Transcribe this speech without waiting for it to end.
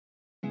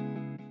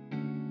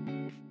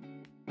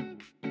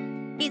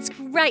It's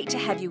great to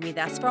have you with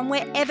us from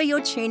wherever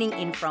you're tuning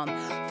in from.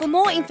 For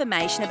more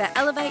information about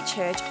Elevate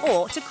Church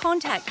or to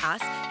contact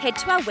us, head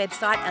to our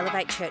website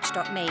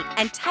elevatechurch.me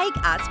and take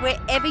us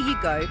wherever you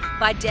go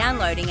by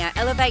downloading our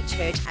Elevate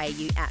Church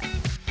AU app.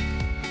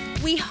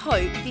 We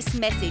hope this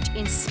message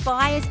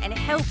inspires and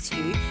helps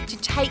you to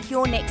take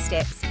your next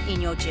steps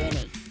in your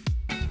journey.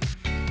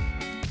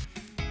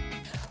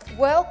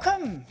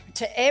 Welcome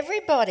to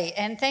everybody,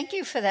 and thank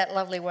you for that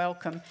lovely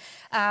welcome.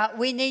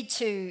 We need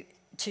to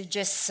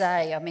just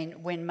say,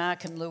 when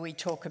Mark and Louie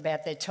talk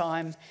about their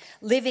time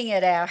living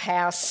at our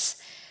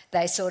house,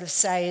 they sort of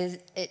say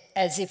it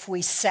as if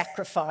we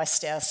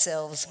sacrificed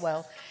ourselves.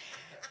 Well,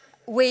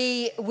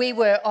 we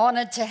were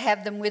honoured to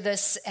have them with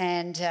us,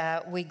 and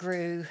we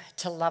grew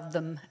to love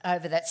them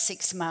over that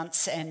 6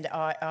 months. And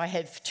I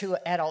have 2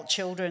 adult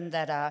children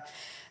that are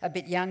a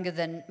bit younger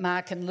than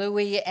Mark and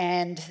Louie,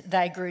 and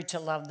they grew to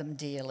love them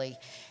dearly.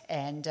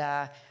 And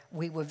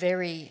we were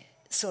very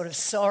sort of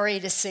sorry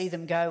to see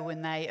them go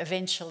when they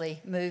eventually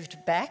moved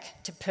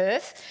back to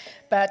Perth.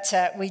 But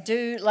we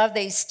do love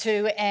these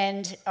 2,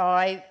 and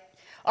I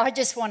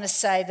just want to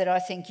say that I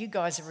think you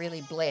guys are really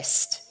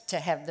blessed to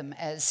have them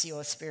as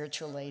your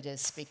spiritual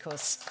leaders,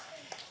 because,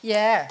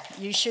 yeah,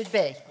 you should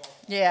be.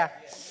 Yeah.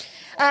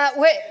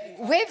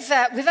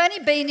 We've only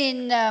been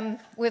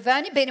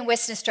in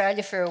Western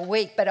Australia for a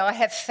week, but I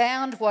have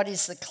found what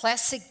is the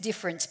classic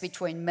difference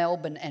between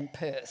Melbourne and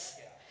Perth.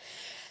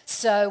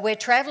 So we're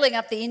travelling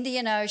up the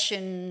Indian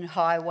Ocean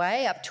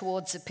Highway up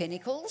towards the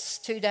Pinnacles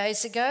 2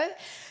 days ago,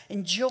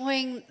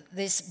 enjoying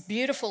this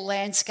beautiful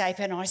landscape,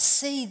 and I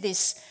see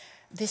this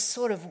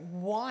sort of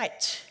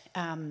white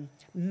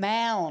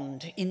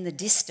mound in the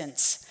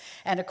distance.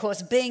 And of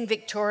course, being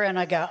Victorian,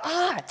 I go,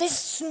 there's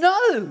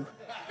snow.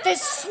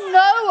 There's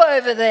snow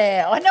over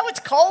there. I know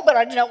it's cold, but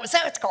I didn't know it was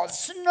that. It's called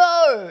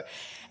snow.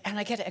 And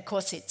I get it, of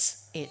course,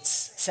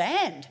 it's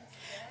sand.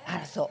 And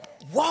I thought,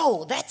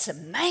 whoa, that's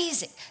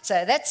amazing.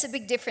 So that's the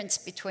big difference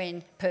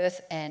between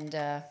Perth and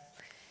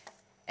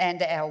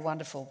our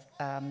wonderful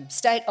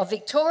state of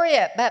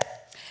Victoria. But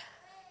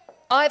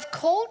I've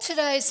called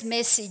today's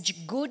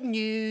message Good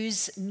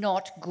News,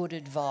 Not Good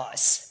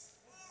Advice.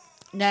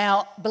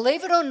 Now,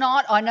 believe it or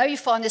not, I know you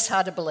find this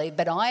hard to believe,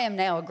 but I am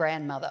now a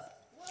grandmother.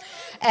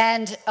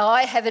 And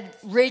I have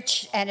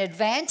reached an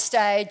advanced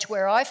stage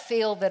where I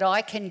feel that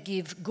I can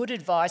give good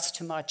advice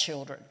to my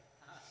children.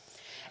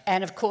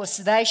 And of course,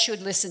 they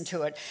should listen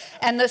to it.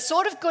 And the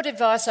sort of good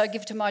advice I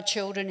give to my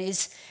children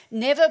is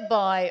never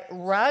buy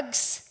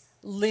rugs,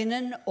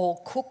 linen, or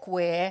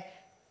cookware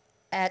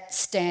at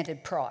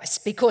standard price,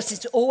 because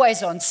it's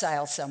always on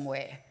sale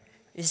somewhere.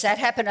 Does that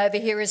happen over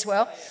here as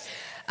well?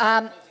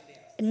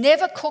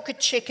 Never cook a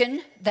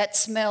chicken that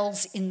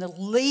smells in the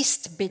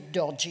least bit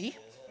dodgy.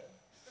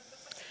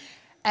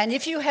 And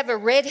if you have a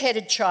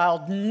red-headed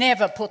child,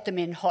 never put them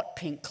in hot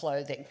pink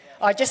clothing.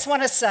 I just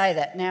want to say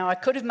that. Now, I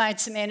could have made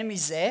some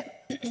enemies there.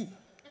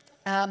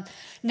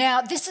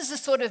 Now, this is the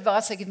sort of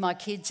advice I give my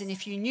kids, and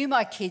if you knew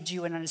my kids,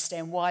 you would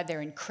understand why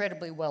they're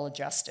incredibly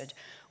well-adjusted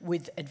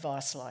with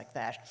advice like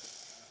that.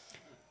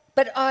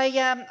 But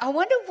I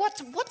wonder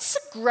what's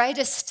the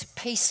greatest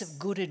piece of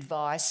good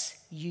advice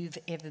you've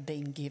ever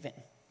been given?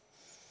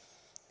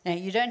 Now,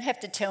 you don't have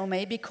to tell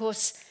me,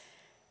 because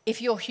if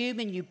you're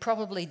human, you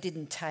probably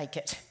didn't take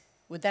it.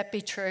 Would that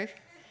be true?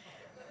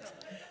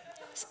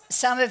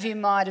 Some of you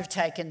might have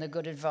taken the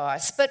good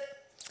advice. But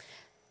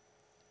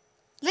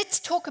let's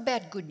talk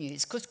about good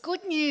news, because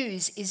good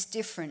news is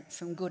different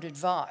from good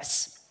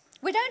advice.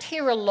 We don't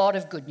hear a lot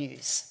of good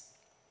news.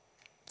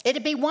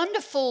 It'd be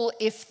wonderful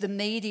if the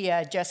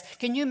media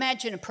can you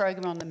imagine a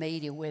program on the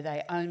media where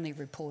they only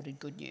reported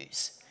good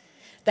news?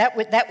 That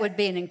would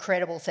be an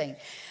incredible thing.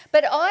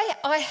 But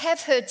I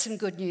have heard some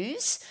good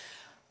news.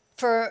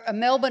 For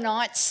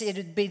Melbourneites,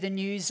 it'd be the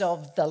news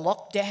of the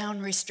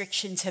lockdown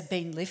restrictions have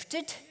been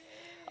lifted.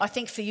 I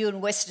think for you in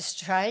West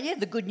Australia,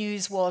 the good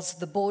news was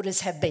the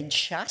borders have been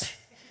shut.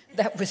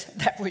 That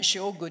was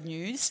your good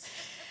news.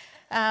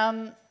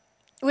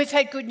 We've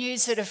had good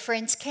news that a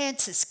friend's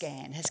cancer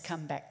scan has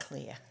come back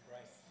clear.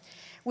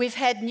 We've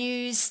had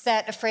news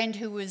that a friend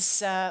who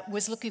was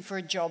looking for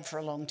a job for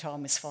a long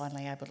time was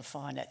finally able to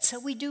find it. So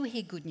we do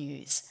hear good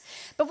news.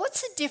 But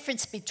what's the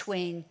difference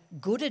between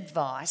good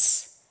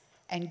advice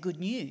and good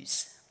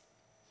news?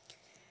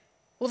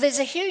 Well, there's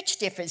a huge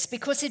difference,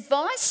 because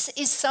advice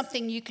is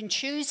something you can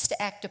choose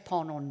to act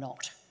upon or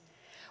not.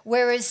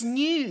 Whereas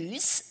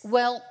news,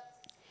 well,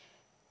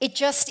 it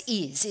just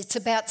is. It's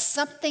about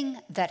something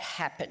that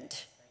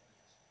happened.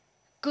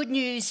 Good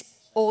news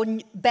or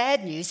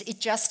bad news,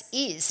 it just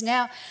is.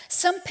 Now,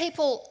 some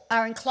people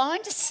are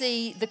inclined to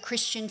see the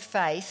Christian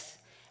faith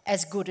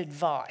as good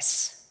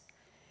advice.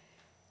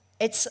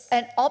 It's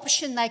an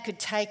option they could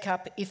take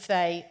up if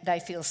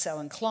they feel so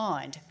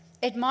inclined.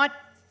 It might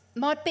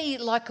be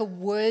like a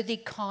worthy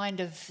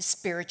kind of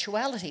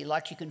spirituality,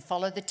 like you can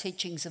follow the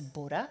teachings of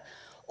Buddha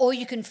or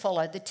you can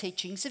follow the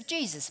teachings of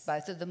Jesus.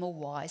 Both of them are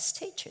wise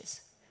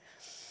teachers.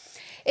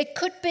 It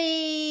could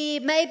be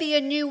maybe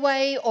a new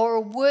way or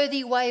a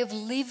worthy way of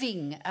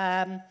living,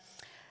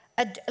 a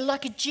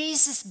like a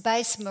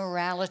Jesus-based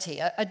morality,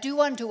 a do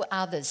unto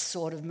others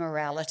sort of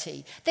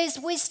morality. There's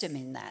wisdom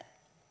in that.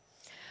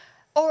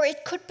 Or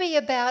it could be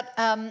about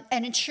an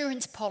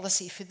insurance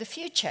policy for the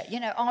future. You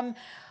know,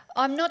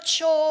 I'm not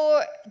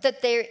sure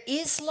that there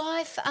is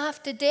life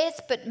after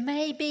death, but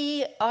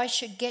maybe I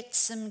should get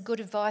some good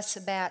advice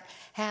about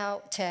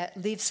how to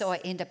live so I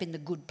end up in the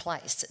good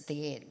place at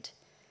the end.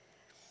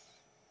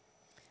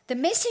 The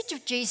message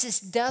of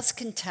Jesus does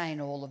contain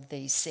all of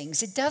these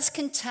things. It does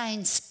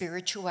contain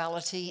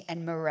spirituality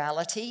and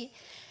morality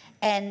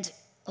and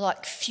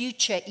like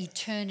future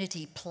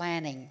eternity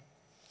planning.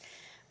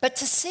 But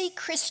to see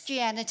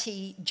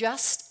Christianity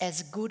just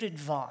as good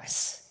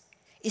advice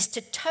is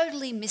to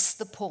totally miss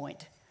the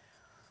point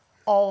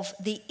of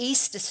the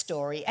Easter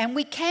story. And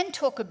we can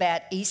talk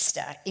about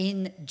Easter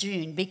in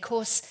June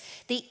because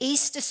the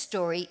Easter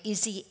story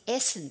is the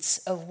essence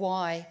of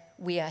why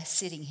we are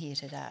sitting here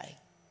today.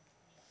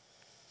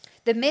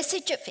 The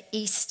message of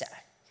Easter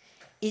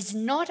is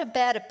not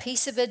about a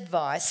piece of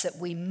advice that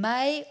we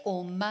may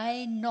or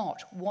may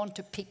not want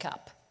to pick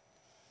up.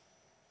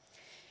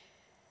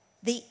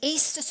 The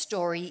Easter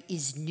story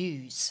is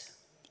news.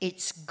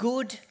 It's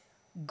good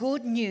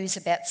news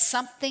about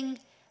something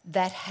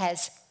that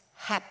has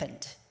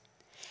happened.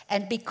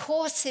 And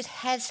because it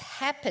has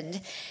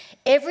happened,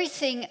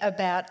 everything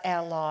about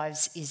our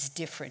lives is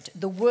different.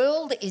 The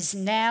world is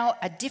now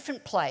a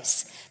different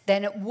place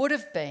than it would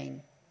have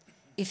been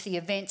if the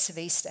events of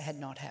Easter had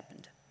not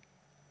happened.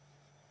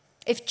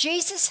 If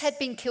Jesus had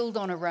been killed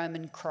on a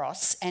Roman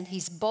cross and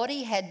his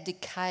body had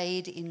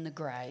decayed in the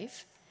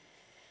grave,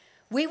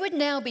 we would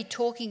now be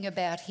talking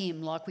about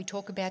him like we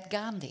talk about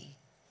Gandhi,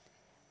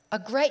 a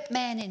great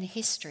man in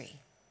history.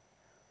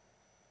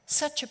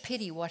 Such a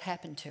pity what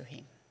happened to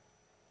him.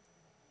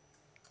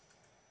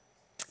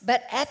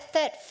 But at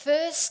that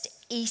first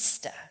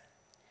Easter,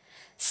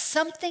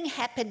 something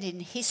happened in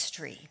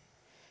history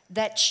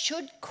that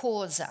should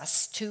cause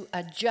us to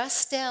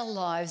adjust our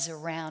lives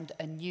around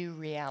a new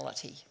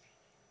reality.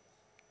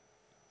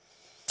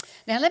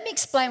 Now, let me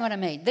explain what I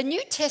mean. The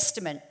New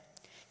Testament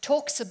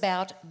talks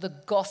about the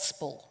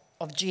gospel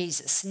of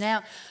Jesus.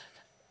 Now,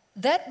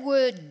 that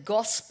word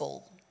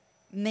gospel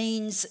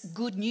means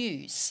good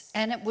news,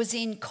 and it was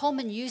in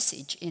common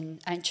usage in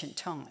ancient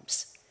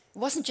times. It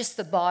wasn't just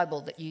the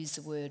Bible that used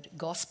the word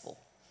gospel.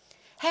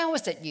 How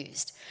was it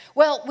used?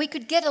 Well, we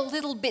could get a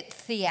little bit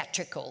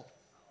theatrical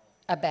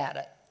about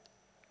it.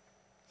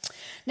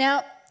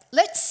 Now,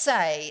 let's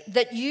say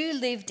that you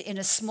lived in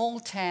a small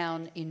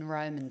town in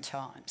Roman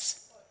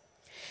times,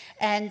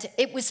 and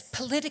it was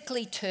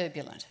politically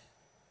turbulent.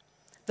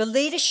 The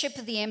leadership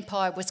of the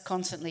empire was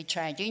constantly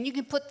changing. And you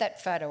can put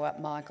that photo up,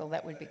 Michael,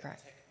 that would be great.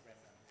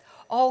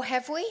 Oh,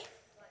 have we?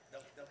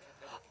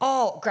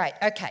 Oh, great,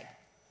 okay.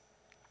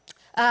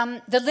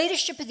 The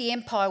leadership of the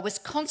empire was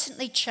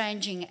constantly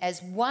changing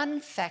as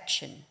one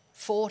faction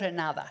fought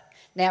another.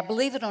 Now,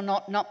 believe it or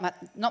not,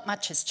 not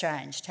much has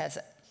changed, has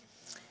it?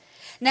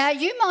 Now,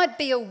 you might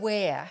be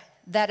aware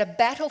that a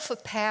battle for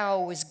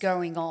power was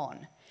going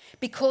on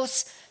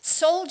because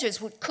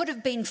soldiers could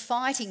have been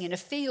fighting in a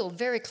field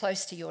very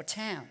close to your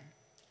town.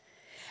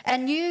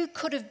 And you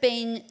could have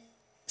been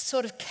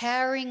sort of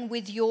cowering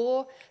with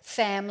your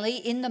family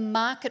in the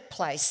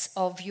marketplace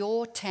of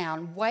your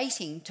town,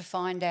 waiting to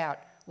find out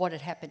what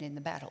had happened in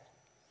the battle.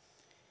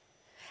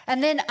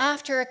 And then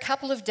after a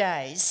couple of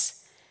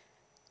days,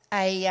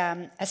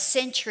 a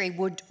sentry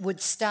would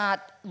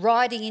start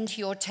riding into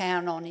your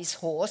town on his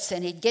horse,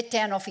 and he'd get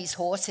down off his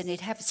horse and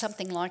he'd have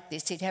something like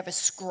this. He'd have a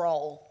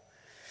scroll.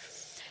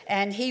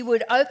 And he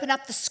would open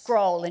up the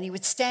scroll and he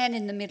would stand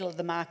in the middle of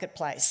the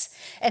marketplace.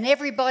 And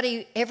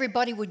everybody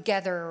would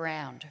gather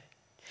around.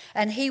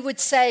 And he would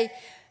say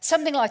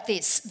something like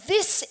this: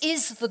 "This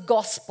is the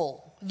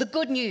gospel, the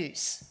good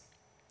news.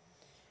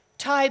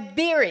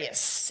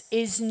 Tiberius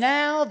is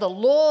now the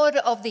Lord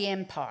of the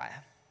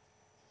empire.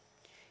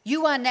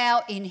 You are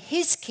now in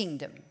his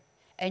kingdom,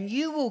 and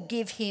you will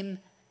give him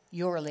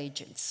your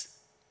allegiance."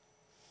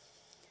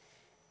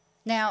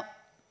 Now,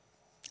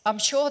 I'm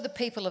sure the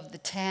people of the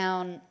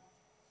town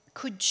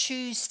could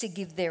choose to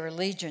give their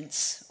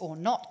allegiance or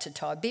not to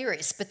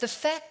Tiberius, but the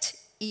fact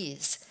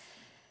is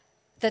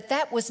that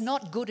that was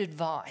not good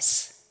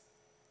advice.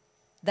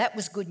 That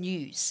was good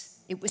news.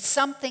 It was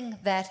something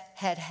that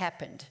had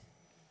happened.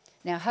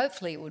 Now,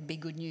 hopefully it would be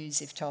good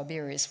news if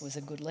Tiberius was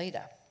a good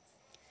leader.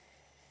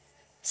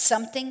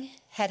 Something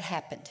had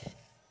happened.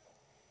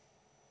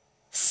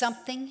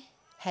 Something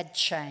had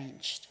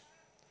changed.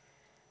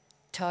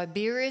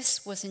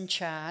 Tiberius was in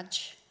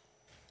charge,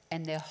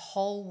 and their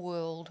whole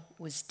world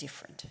was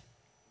different.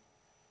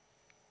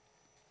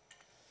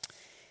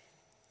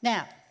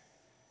 Now,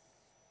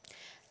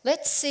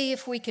 let's see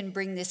if we can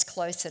bring this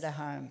closer to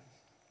home.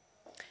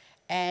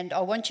 And I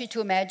want you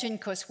to imagine,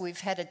 because we've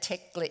had a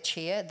tech glitch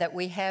here, that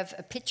we have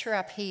a picture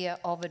up here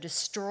of a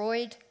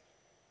destroyed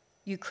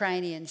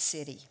Ukrainian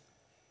city.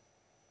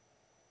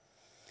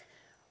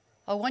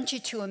 I want you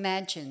to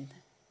imagine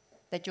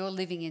that you're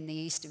living in the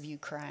east of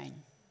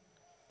Ukraine,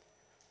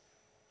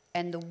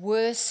 and the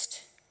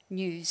worst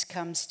news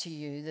comes to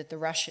you that the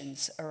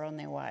Russians are on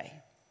their way,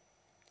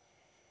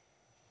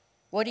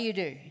 what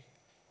do?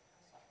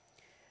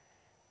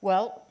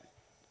 Well,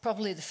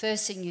 probably the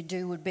first thing you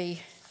do would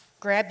be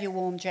grab your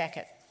warm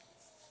jacket.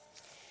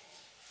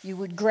 You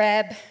would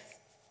grab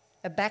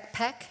a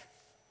backpack.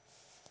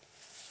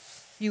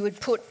 You would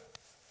put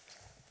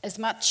as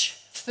much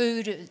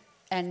food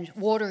and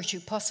water as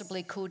you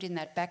possibly could in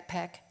that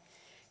backpack.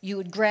 You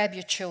would grab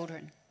your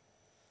children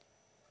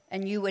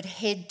and you would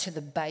head to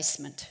the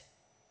basement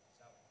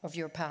of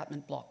your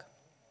apartment block.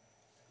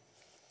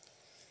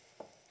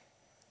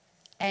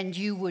 And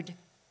you would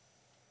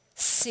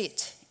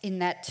sit in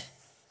that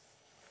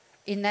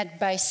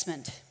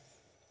basement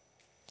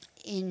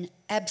in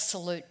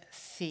absolute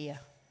fear.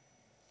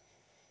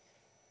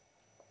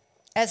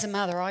 As a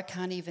mother, I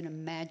can't even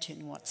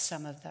imagine what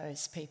some of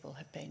those people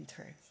have been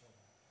through.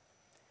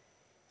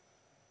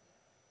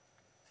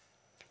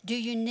 Do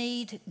you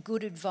need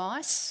good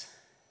advice?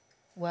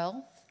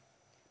 Well,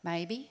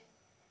 maybe.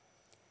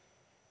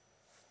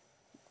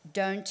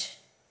 Don't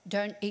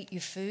eat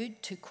your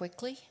food too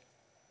quickly.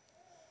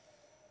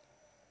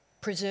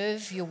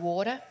 Preserve your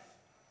water.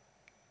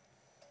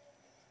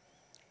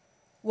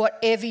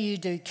 Whatever you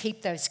do,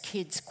 keep those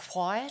kids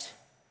quiet.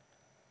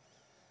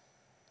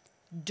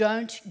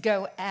 Don't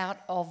go out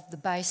of the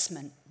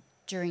basement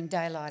during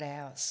daylight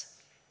hours.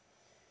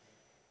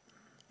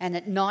 And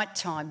at night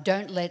time,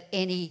 don't let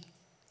any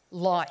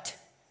light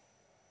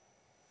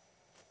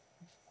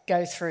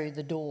go through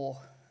the door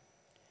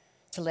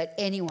to let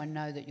anyone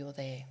know that you're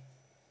there.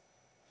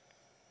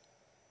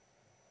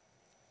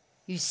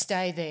 You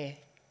stay there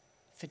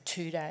for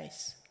 2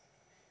 days,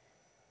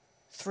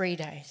 3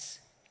 days.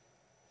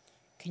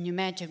 Can you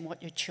imagine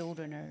what your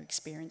children are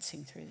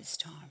experiencing through this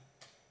time?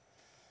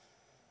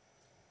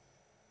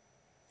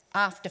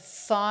 After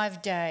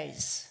 5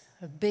 days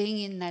of being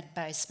in that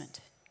basement,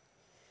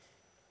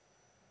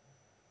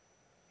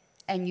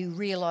 and you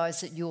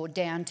realise that you're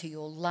down to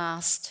your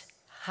last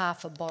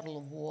half a bottle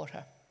of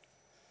water,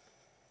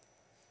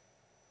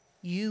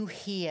 you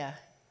hear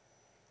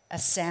a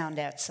sound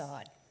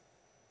outside,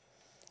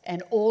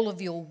 and all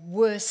of your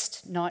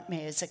worst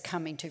nightmares are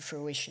coming to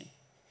fruition.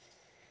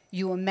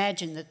 You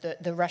imagine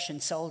that the Russian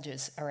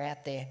soldiers are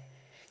out there.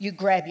 You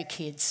grab your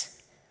kids.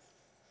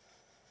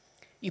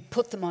 You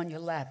put them on your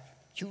lap.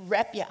 You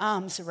wrap your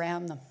arms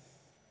around them.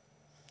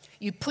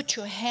 You put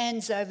your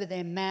hands over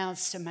their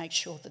mouths to make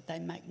sure that they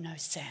make no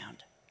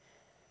sound.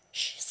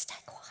 Shh, stay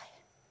quiet.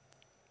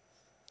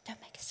 Don't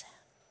make a sound.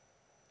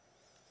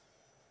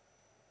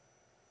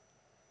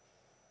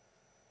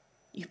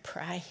 You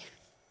pray.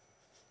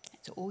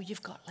 That's all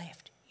you've got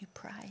left. You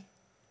pray.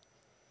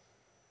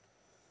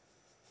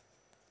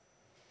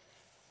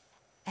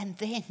 And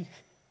then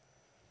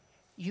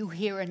you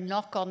hear a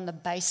knock on the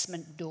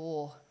basement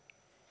door.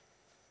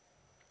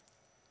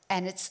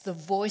 And it's the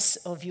voice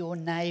of your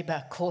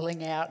neighbour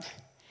calling out,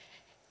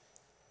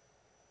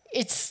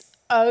 "It's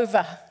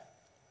over.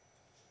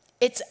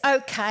 It's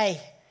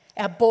okay.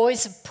 Our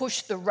boys have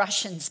pushed the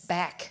Russians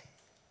back.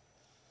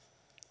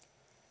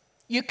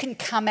 You can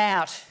come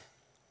out."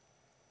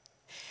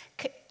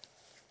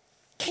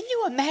 Can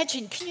you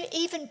imagine? Can you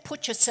even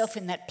put yourself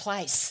in that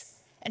place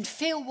and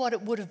feel what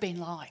it would have been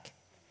like?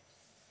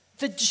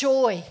 The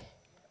joy.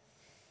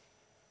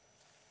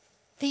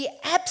 The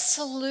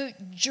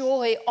absolute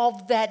joy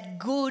of that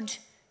good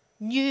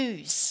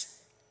news,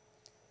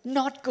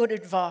 not good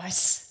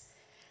advice.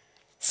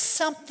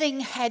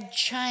 Something had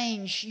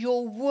changed.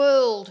 Your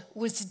world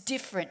was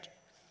different.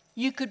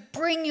 You could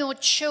bring your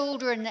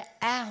children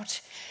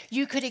out.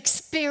 You could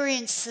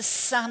experience the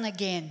sun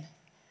again.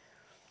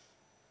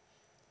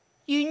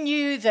 You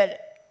knew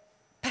that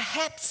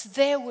perhaps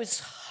there was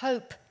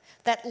hope,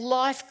 that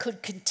life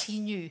could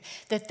continue,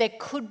 that there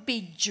could be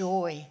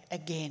joy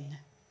again.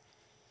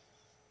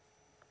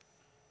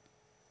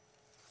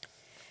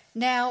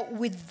 Now,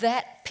 with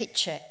that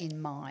picture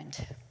in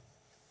mind,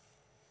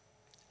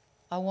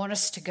 I want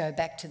us to go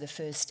back to the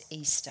first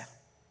Easter.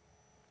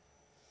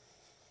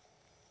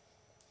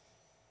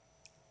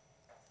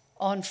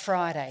 On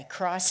Friday,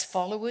 Christ's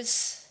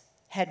followers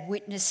had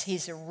witnessed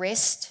his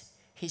arrest,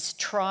 his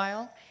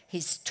trial,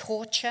 his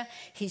torture,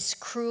 his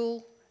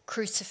cruel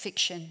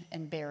crucifixion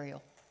and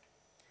burial.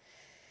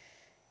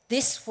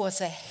 This was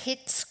a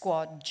hit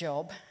squad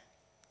job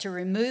to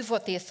remove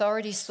what the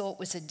authorities thought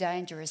was a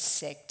dangerous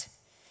sect.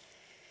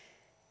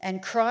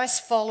 And Christ's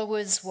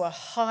followers were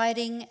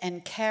hiding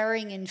and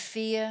cowering in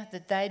fear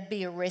that they'd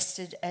be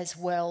arrested as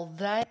well.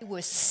 They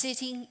were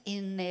sitting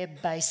in their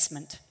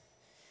basement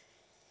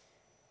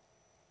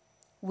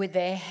with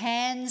their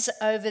hands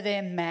over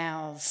their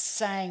mouths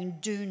saying,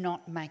 "Do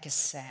not make a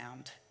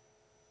sound."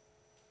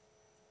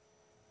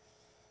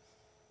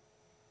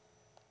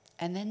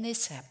 And then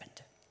this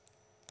happened.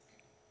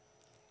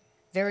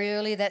 Very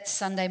early that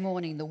Sunday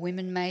morning, the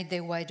women made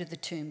their way to the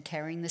tomb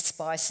carrying the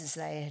spices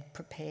they had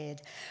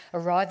prepared.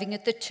 Arriving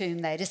at the tomb,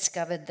 they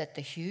discovered that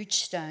the huge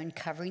stone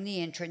covering the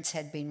entrance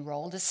had been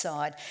rolled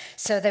aside.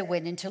 So they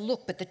went in to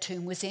look, but the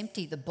tomb was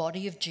empty. The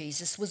body of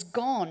Jesus was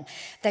gone.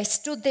 They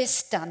stood there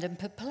stunned and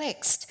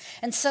perplexed.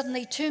 And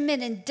suddenly 2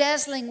 men in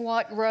dazzling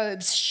white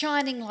robes,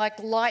 shining like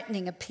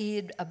lightning,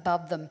 appeared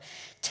above them.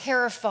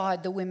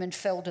 Terrified, the women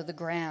fell to the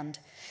ground.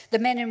 The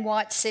men in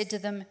white said to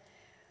them,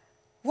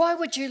 "Why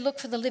would you look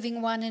for the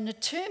living one in a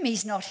tomb?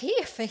 He's not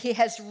here, for he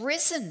has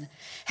risen.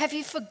 Have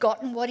you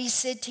forgotten what he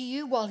said to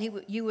you while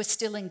you were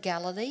still in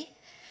Galilee?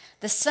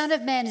 The Son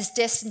of Man is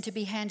destined to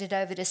be handed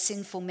over to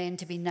sinful men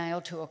to be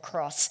nailed to a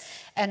cross,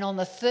 and on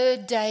the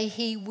third day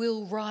he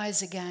will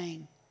rise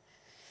again."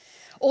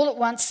 All at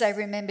once they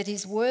remembered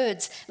his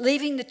words.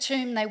 Leaving the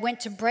tomb, they went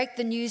to break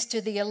the news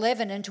to the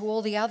 11 and to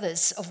all the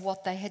others of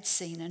what they had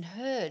seen and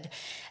heard.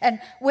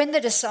 And when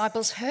the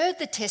disciples heard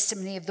the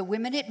testimony of the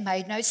women, it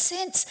made no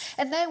sense,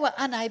 and they were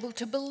unable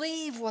to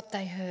believe what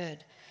they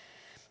heard.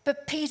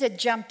 But Peter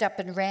jumped up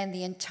and ran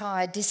the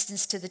entire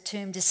distance to the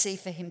tomb to see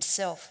for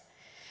himself.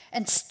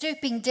 And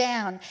stooping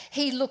down,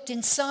 he looked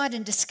inside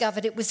and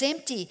discovered it was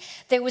empty.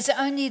 There was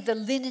only the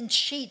linen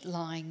sheet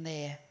lying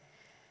there.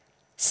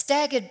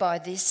 Staggered by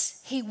this,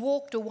 he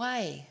walked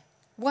away,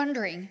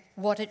 wondering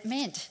what it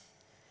meant.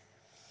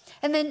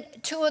 And then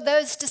 2 of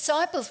those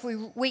disciples,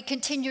 we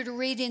continue to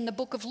read in the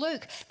book of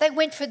Luke, they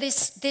went for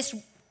this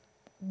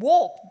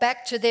walk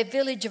back to their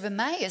village of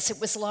Emmaus.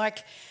 It was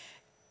like,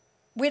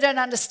 we don't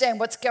understand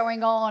what's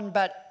going on,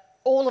 but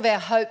all of our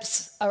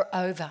hopes are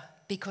over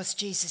because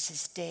Jesus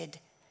is dead.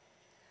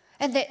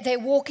 And they're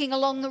walking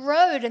along the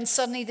road, and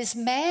suddenly this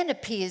man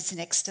appears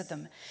next to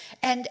them.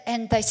 And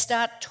they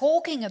start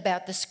talking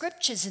about the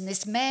scriptures, and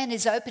this man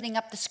is opening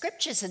up the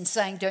scriptures and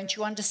saying, "Don't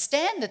you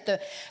understand that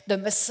the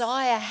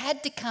Messiah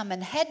had to come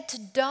and had to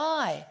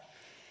die?"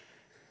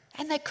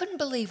 And they couldn't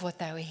believe what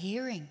they were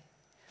hearing.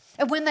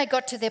 And when they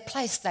got to their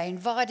place, they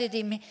invited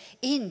him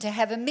in to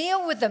have a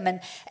meal with them.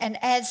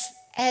 And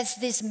as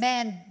this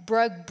man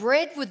broke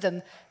bread with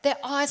them, their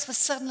eyes were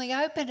suddenly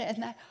opened,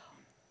 and they,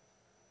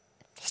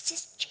 "This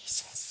is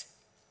Jesus.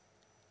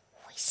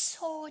 We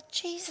saw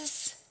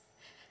Jesus."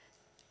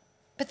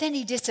 But then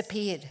he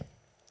disappeared.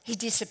 He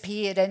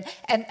disappeared, and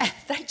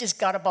they just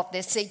got up off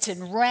their seats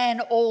and ran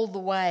all the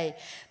way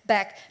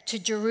back to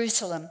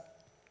Jerusalem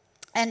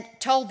and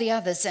told the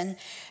others.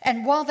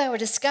 And while they were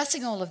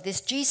discussing all of this,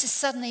 Jesus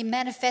suddenly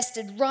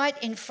manifested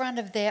right in front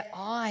of their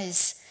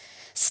eyes.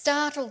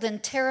 Startled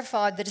and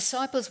terrified, the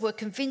disciples were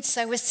convinced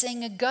they were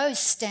seeing a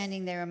ghost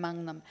standing there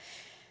among them.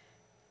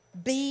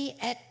 "Be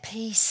at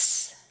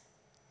peace.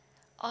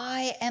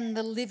 I am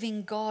the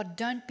living God.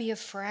 Don't be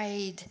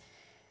afraid."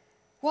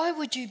 Why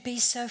would you be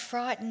so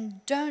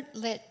frightened? Don't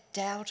let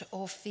doubt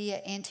or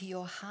fear enter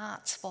your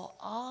hearts, for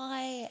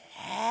I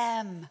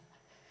am.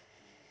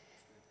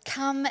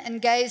 Come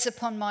and gaze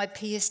upon my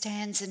pierced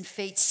hands and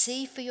feet.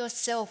 See for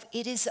yourself,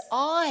 it is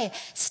I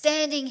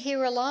standing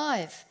here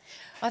alive.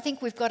 I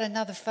think we've got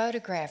another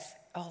photograph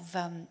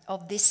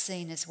of this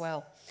scene as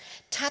well.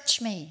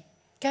 Touch me.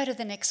 Go to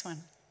the next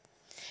one.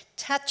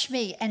 Touch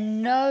me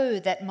and know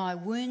that my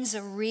wounds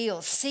are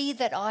real. See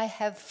that I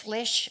have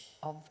flesh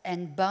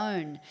and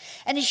bone.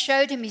 And he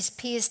showed him his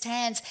pierced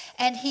hands,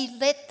 and he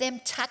let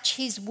them touch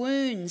his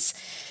wounds.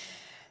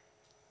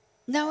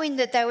 Knowing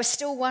that they were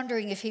still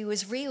wondering if he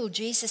was real,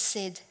 Jesus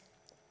said,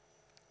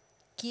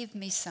 "Give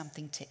me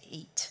something to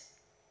eat."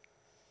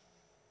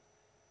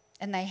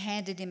 And they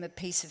handed him a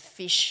piece of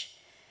fish,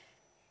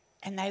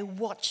 and they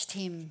watched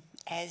him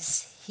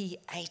as he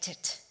ate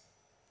it.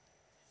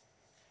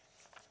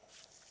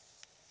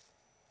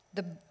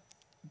 The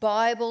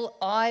Bible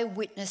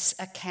eyewitness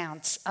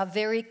accounts are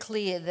very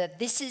clear that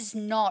this is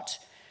not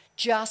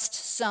just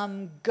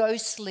some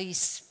ghostly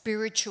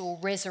spiritual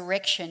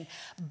resurrection,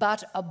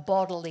 but a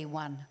bodily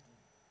one.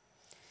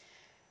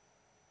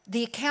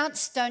 The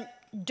accounts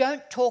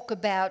don't talk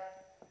about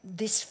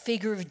this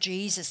figure of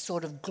Jesus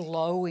sort of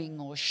glowing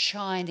or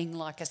shining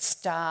like a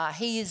star.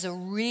 He is a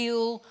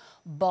real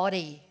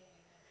body.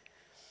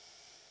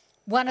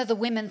 One of the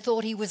women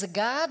thought he was a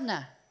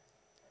gardener.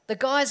 The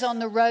guys on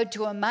the road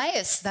to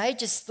Emmaus, they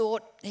just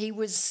thought he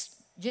was,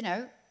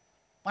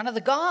 one of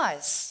the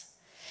guys.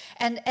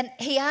 And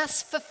he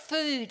asks for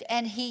food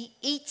and he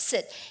eats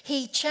it.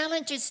 He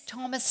challenges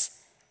Thomas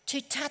to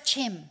touch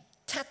him.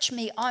 Touch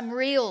me, I'm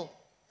real,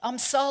 I'm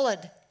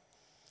solid.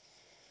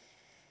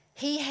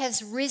 He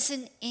has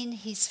risen in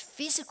his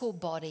physical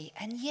body,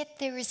 and yet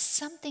there is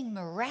something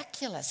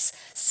miraculous,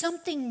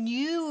 something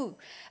new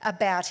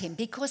about him,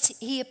 because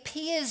he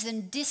appears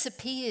and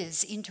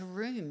disappears into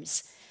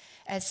rooms,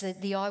 as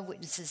the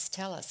eyewitnesses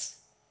tell us.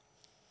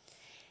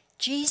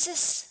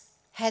 Jesus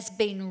has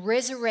been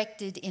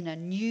resurrected in a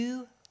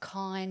new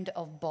kind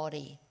of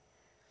body.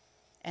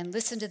 And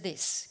listen to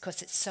this,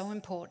 because it's so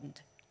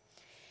important.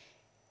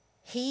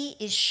 He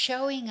is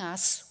showing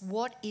us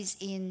what is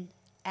in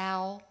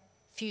our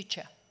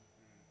future.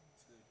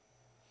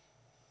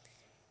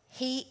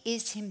 He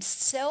is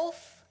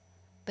himself,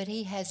 but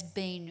he has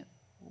been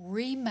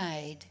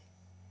remade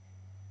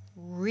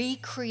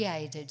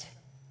recreated,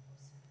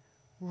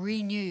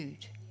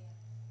 renewed.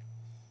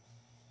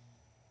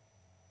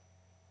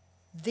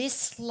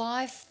 This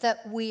life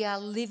that we are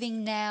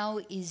living now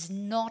is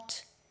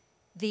not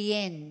the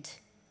end.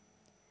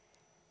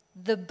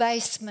 The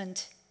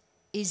basement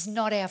is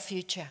not our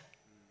future.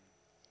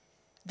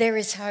 There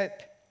is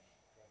hope.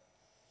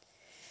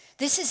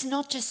 This is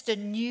not just a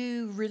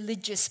new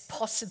religious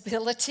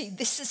possibility.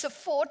 This is a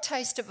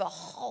foretaste of a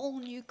whole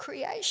new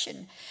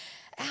creation.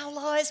 Our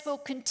lives will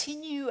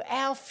continue.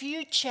 Our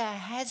future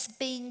has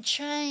been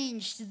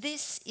changed.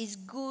 This is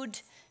good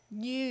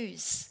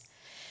news.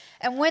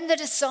 And when the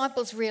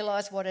disciples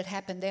realised what had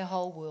happened, their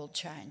whole world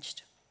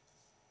changed.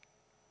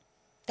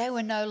 They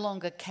were no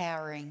longer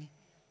cowering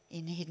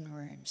in hidden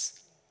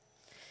rooms.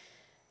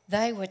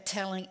 They were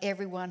telling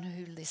everyone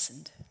who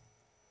listened.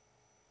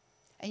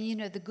 And you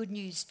know, the good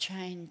news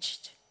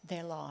changed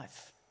their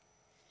life.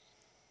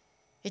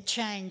 It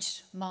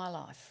changed my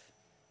life.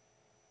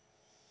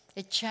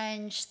 It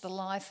changed the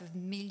life of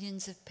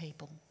millions of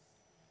people.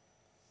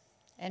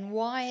 And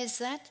why is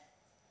that?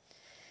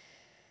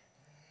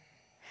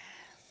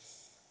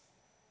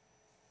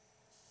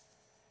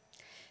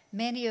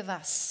 Many of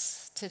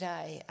us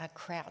today are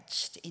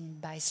crouched in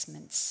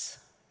basements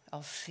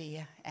of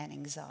fear and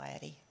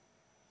anxiety.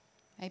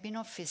 Maybe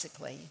not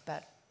physically,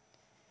 but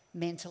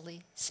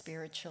mentally,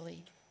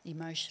 spiritually,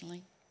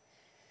 emotionally.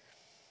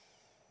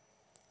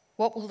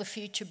 What will the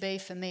future be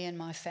for me and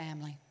my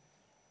family?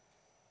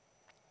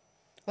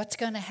 What's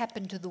going to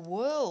happen to the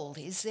world?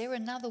 Is there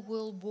another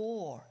world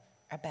war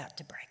about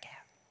to break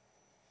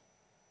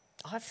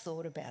out? I've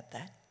thought about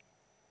that.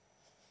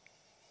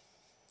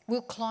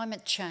 Will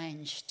climate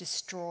change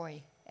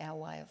destroy our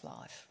way of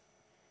life?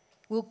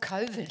 Will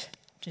COVID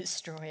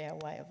destroy our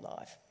way of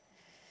life?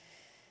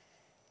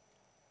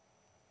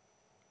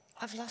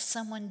 I've lost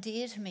someone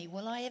dear to me.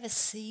 Will I ever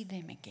see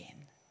them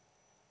again?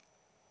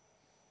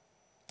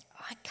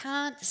 I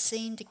can't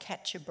seem to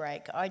catch a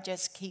break. I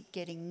just keep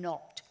getting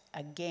knocked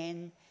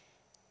again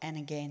and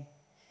again.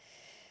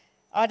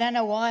 I don't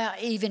know why I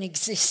even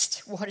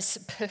exist. What is the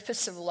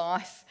purpose of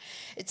life?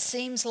 It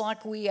seems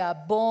like we are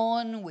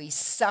born, we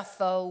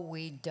suffer,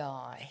 we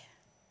die.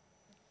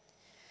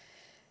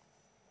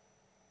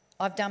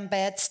 I've done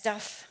bad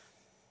stuff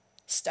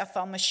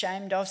I'm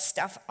ashamed of,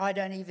 stuff I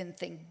don't even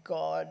think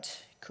God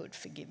could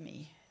forgive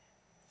me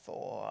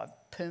for.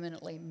 I've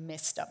permanently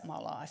messed up my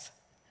life.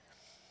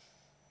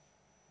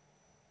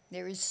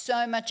 There is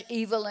so much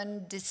evil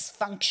and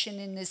dysfunction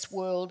in this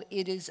world.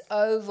 It is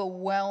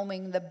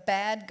overwhelming. The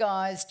bad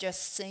guys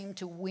just seem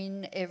to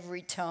win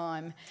every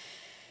time.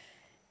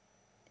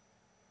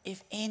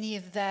 If any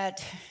of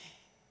that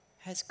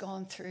has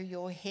gone through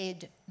your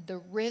head,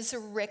 the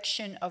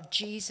resurrection of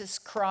Jesus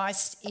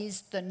Christ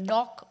is the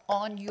knock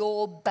on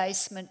your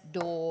basement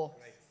door.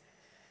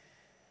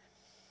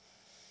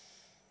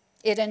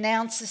 It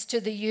announces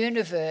to the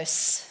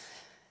universe,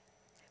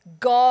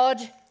 God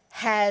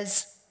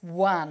has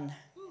won.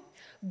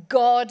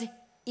 God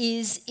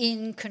is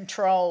in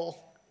control.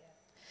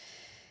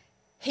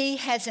 He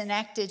has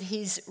enacted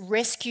his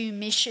rescue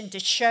mission to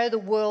show the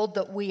world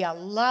that we are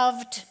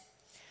loved,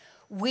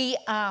 we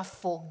are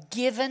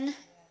forgiven,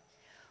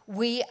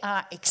 we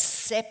are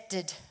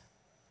accepted.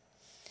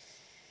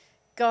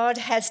 God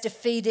has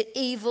defeated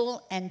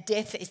evil and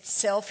death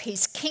itself.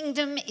 His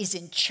kingdom is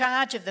in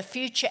charge of the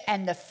future,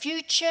 and the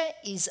future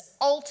is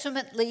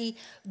ultimately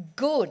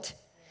good.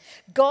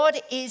 God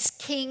is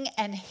king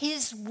and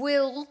his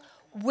will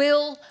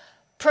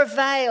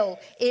prevail.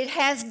 It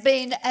has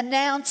been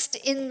announced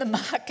in the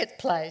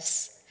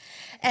marketplace.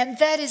 And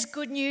that is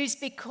good news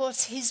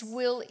because his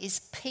will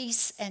is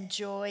peace and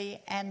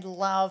joy and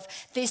love.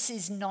 This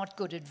is not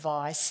good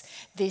advice.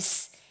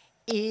 This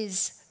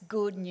is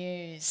good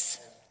news.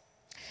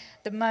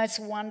 The most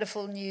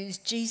wonderful news,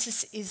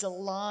 Jesus is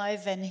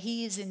alive and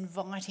he is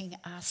inviting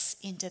us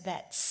into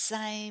that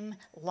same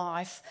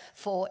life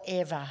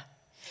forever.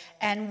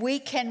 And we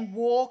can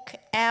walk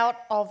out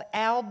of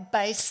our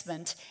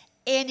basement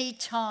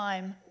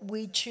anytime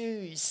we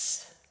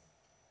choose.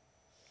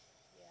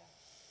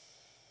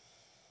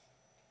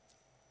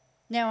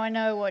 Now I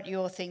know what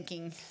you're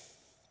thinking.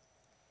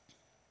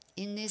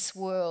 In this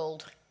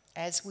world,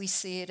 as we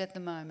see it at the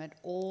moment,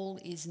 all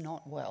is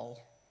not well.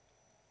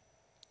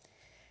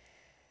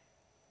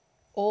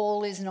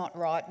 All is not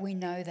right. We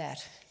know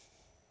that.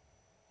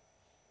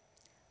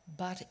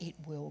 But it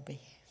will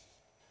be.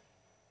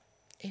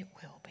 It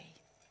will be.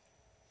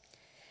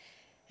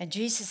 And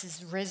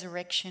Jesus'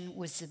 resurrection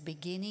was the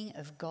beginning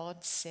of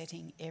God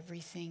setting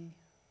everything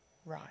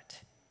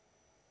right.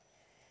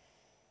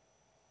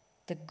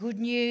 The good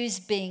news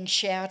being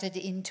shouted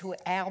into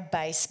our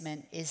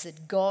basement is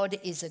that God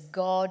is a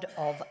God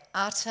of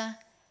utter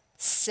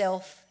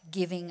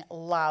self-giving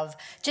love.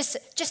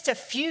 Just a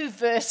few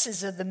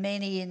verses of the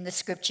many in the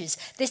scriptures.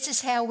 This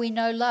is how we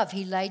know love.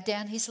 He laid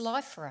down his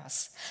life for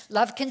us.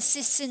 Love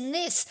consists in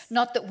this,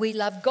 not that we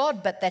love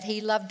God, but that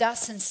he loved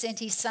us and sent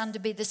his son to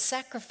be the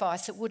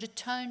sacrifice that would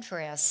atone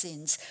for our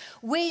sins.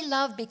 We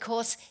love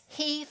because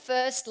he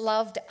first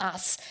loved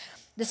us.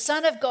 The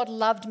Son of God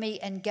loved me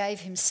and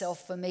gave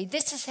himself for me.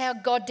 This is how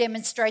God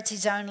demonstrates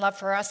his own love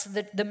for us,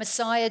 that the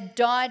Messiah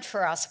died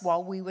for us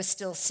while we were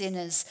still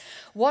sinners.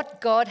 What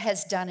God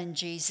has done in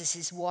Jesus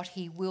is what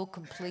he will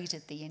complete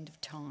at the end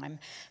of time.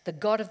 The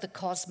God of the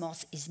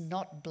cosmos is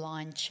not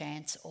blind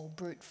chance or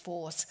brute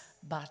force,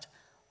 but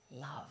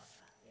love.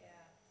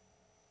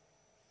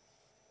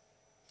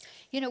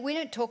 You know, we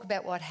don't talk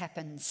about what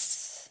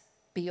happens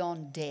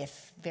beyond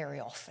death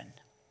very often,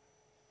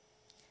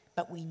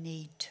 but we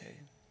need to.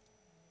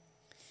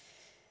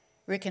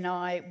 Rick and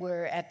I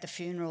were at the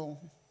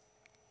funeral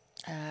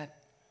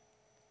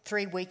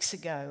 3 weeks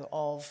ago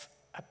of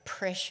a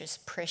precious,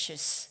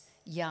 precious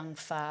young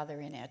father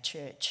in our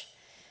church.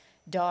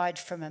 Died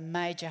from a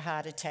major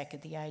heart attack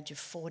at the age of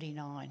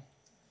 49,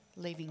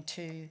 leaving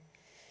 2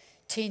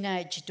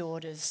 teenage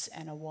daughters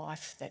and a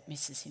wife that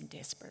misses him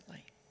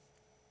desperately.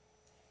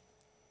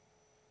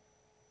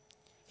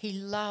 He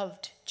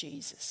loved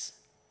Jesus.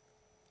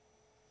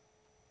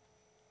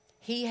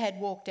 He had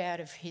walked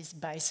out of his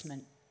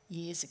basement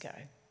years ago.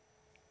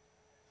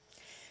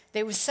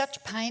 There was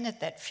such pain at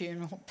that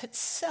funeral, but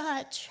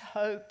such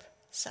hope,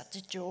 such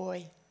a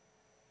joy.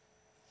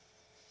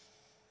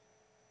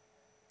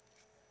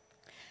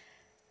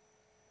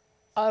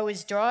 I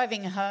was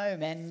driving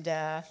home and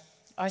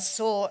I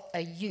saw a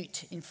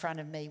ute in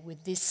front of me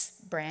with this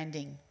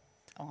branding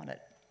on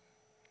it.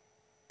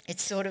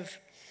 It's sort of,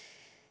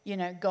 you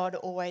know, God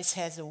always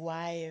has a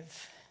way of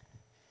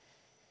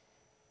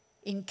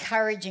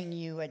encouraging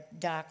you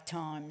at dark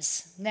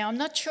times. Now, I'm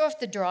not sure if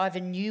the driver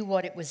knew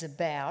what it was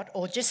about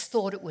or just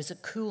thought it was a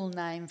cool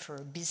name for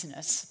a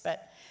business,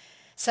 but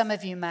some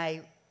of you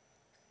may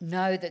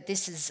know that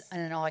this is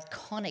an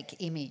iconic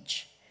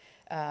image,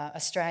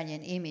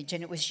 Australian image,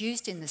 and it was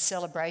used in the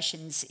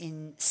celebrations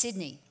in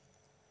Sydney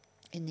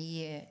in the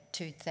year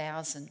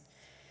 2000.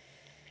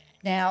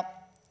 Now,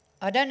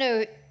 I don't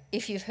know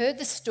if you've heard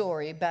the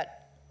story, but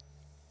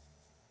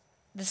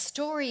the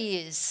story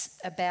is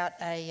about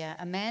a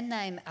man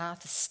named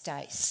Arthur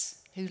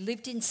Stace who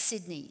lived in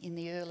Sydney in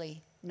the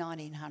early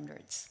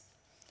 1900s.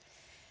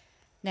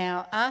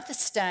 Now, Arthur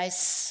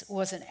Stace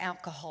was an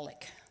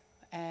alcoholic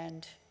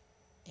and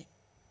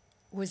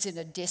was in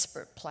a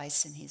desperate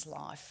place in his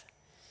life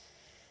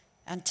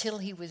until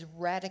he was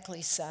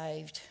radically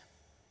saved.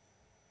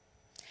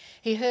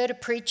 He heard a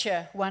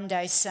preacher one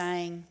day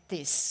saying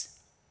this: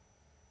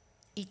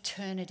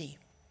 eternity.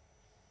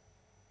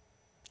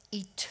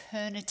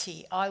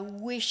 Eternity. I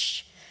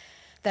wish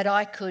that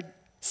I could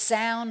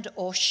sound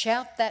or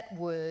shout that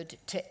word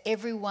to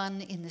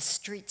everyone in the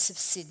streets of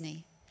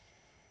Sydney.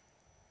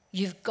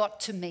 You've got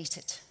to meet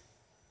it.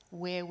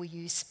 Where will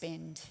you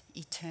spend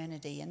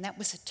eternity? And that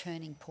was a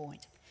turning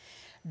point.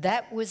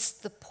 That was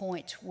the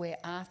point where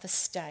Arthur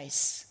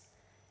Stace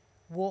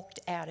walked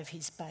out of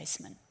his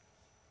basement.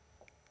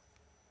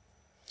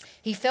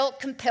 He felt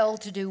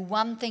compelled to do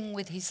one thing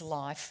with his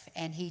life,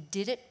 and he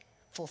did it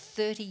for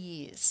 30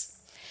 years.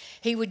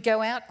 He would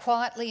go out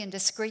quietly and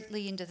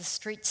discreetly into the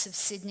streets of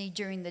Sydney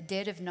during the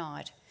dead of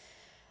night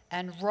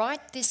and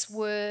write this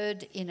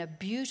word in a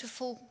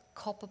beautiful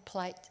copper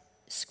plate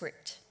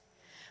script,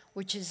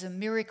 which is a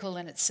miracle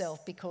in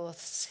itself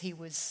because he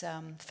was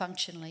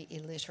functionally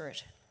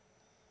illiterate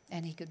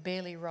and he could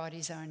barely write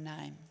his own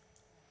name.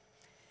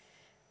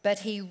 But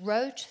he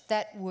wrote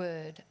that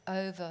word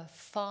over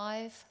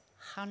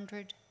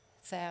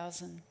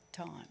 500,000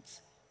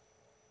 times.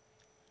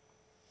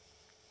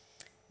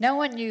 No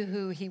one knew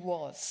who he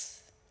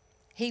was.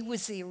 He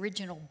was the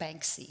original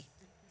Banksy.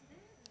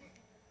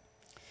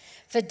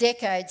 For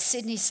decades,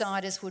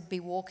 Sydney-siders would be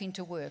walking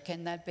to work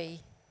and they'd be,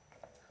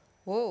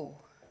 whoa,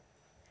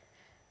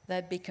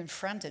 they'd be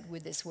confronted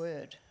with this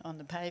word on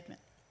the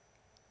pavement.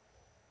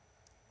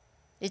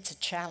 It's a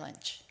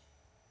challenge.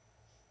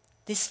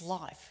 This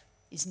life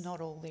is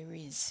not all there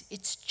is.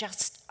 It's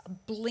just a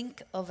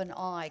blink of an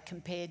eye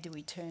compared to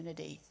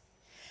eternity.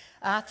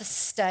 Arthur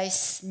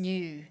Stace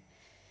knew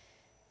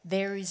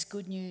there is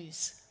good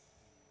news.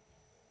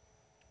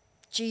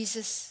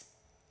 Jesus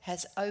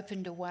has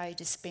opened a way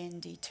to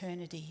spend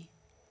eternity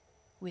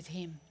with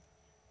him.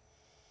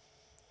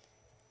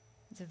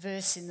 There's a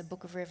verse in the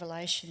book of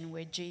Revelation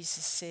where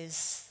Jesus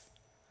says,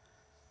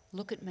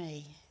 "Look at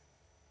me.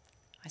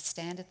 I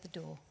stand at the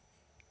door.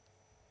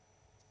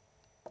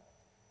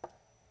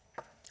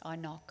 I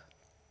knock.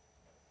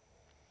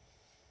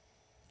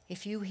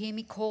 If you hear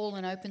me call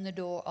and open the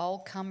door, I'll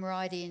come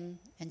right in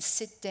and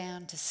sit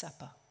down to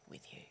supper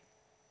with you."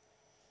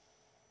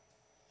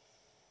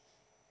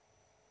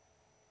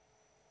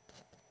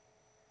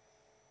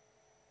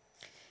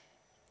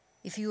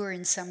 If you are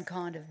in some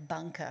kind of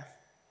bunker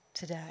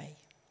today,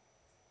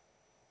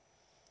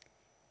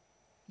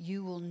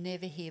 you will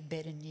never hear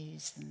better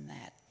news than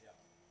that.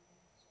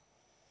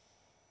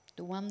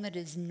 The one that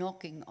is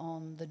knocking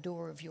on the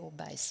door of your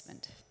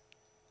basement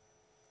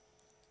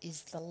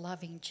is the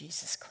loving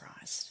Jesus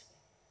Christ.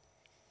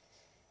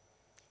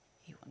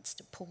 He wants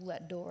to pull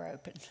that door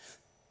open,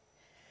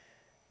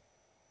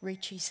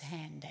 reach his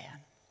hand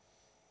down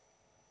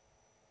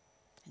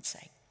and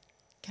say,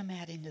 "Come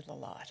out into the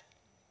light.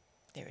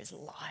 There is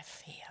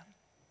life here.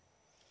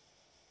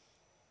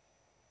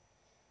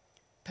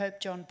 Pope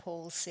John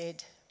Paul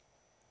said,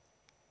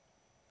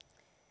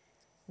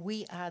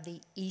 "We are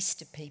the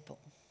Easter people,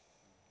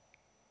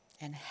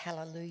 and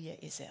hallelujah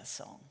is our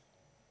song."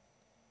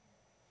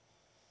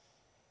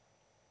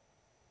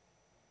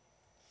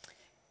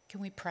 Can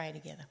we pray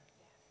together?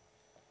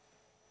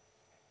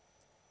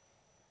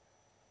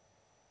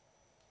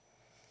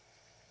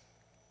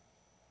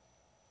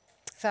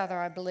 Father,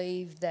 I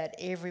believe that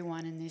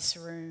everyone in this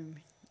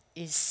room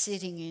is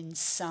sitting in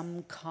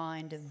some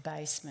kind of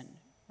basement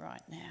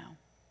right now.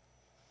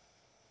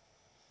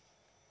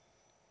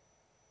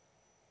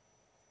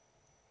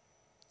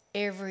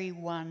 Every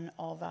one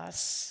of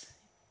us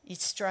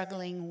is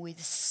struggling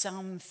with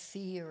some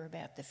fear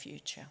about the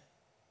future.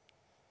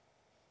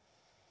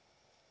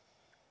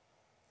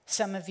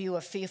 Some of you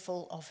are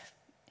fearful of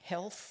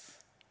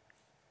health.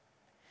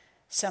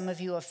 Some of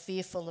you are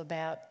fearful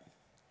about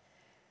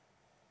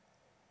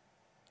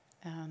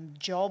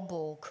job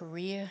or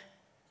career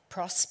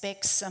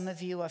prospects. Some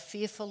of you are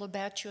fearful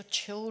about your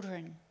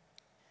children.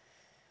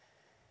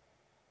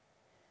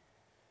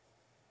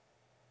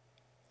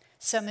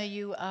 Some of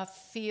you are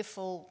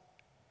fearful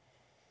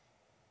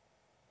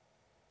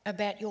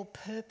about your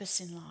purpose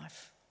in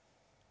life.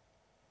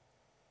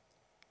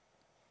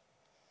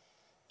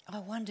 I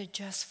wonder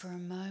just for a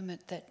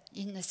moment that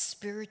in the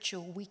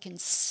spiritual we can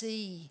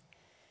see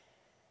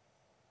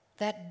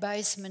that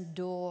basement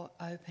door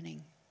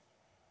opening.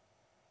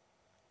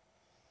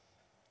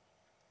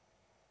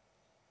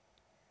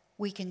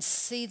 We can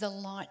see the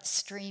light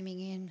streaming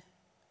in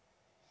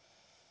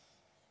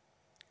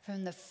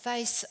from the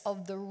face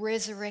of the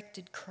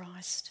resurrected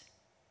Christ,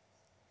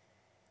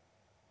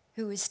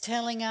 who is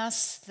telling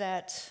us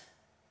that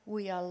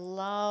we are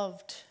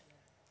loved.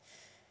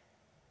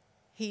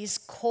 He is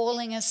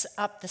calling us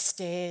up the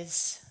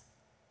stairs.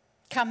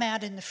 Come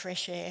out in the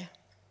fresh air.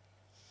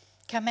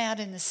 Come out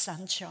in the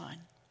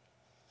sunshine.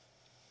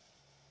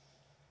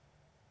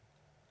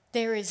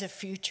 There is a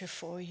future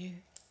for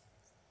you.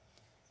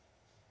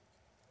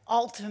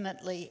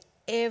 Ultimately,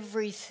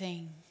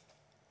 everything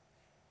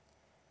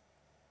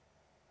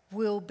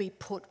will be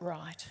put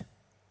right.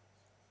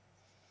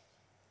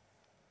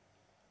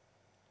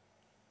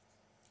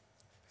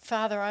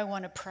 Father, I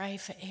want to pray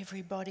for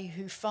everybody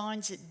who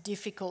finds it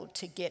difficult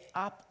to get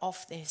up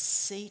off their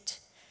seat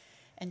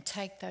and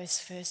take those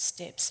first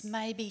steps.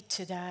 Maybe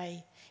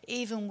today,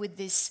 even with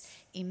this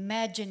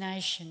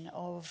imagination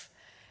of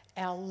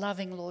our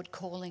loving Lord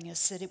calling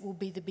us, that it will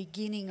be the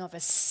beginning of a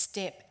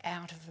step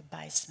out of a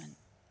basement.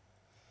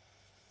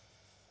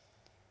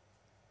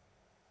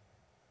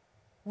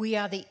 We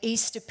are the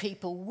Easter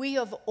people. We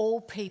of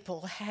all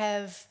people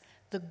have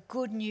the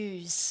good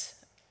news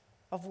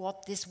of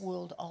what this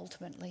world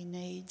ultimately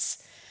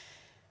needs.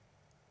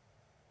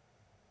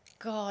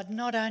 God,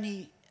 not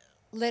only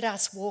let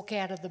us walk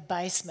out of the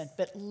basement,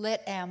 but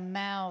let our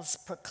mouths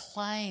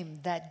proclaim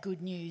that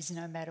good news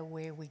no matter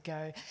where we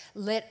go.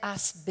 Let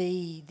us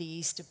be the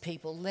Easter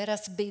people. Let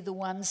us be the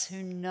ones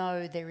who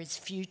know there is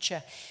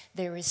future,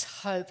 there is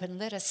hope, and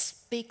let us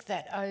speak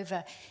that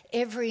over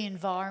every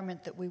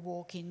environment that we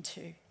walk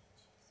into.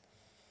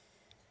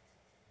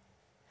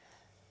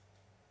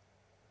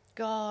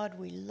 God,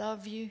 we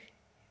love you.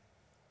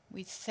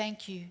 We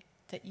thank you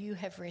that you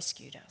have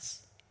rescued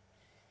us.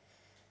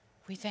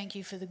 We thank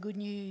you for the good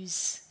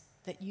news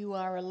that you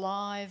are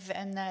alive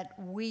and that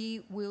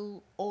we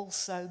will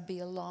also be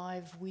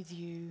alive with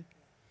you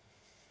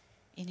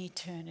in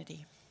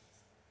eternity.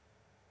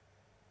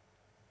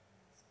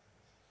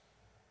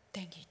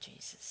 Thank you,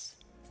 Jesus.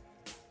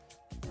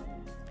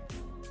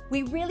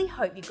 We really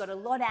hope you got a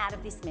lot out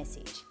of this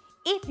message.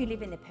 If you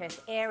live in the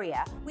Perth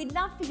area, we'd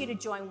love for you to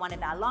join one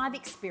of our live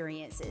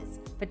experiences.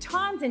 For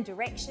times and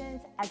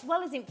directions, as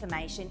well as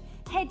information,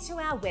 head to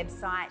our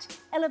website,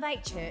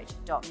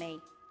 elevatechurch.me.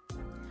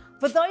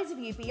 For those of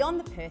you beyond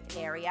the Perth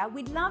area,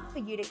 we'd love for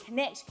you to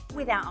connect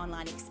with our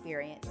online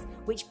experience,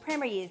 which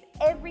premieres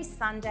every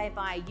Sunday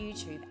via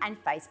YouTube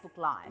and Facebook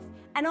Live,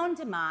 and on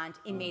demand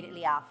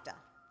immediately after.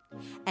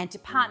 And to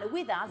partner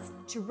with us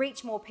to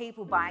reach more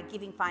people by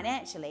giving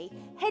financially,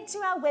 head to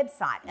our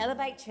website,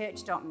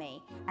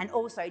 elevatechurch.me, and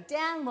also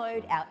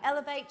download our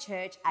Elevate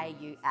Church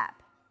AU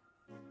app.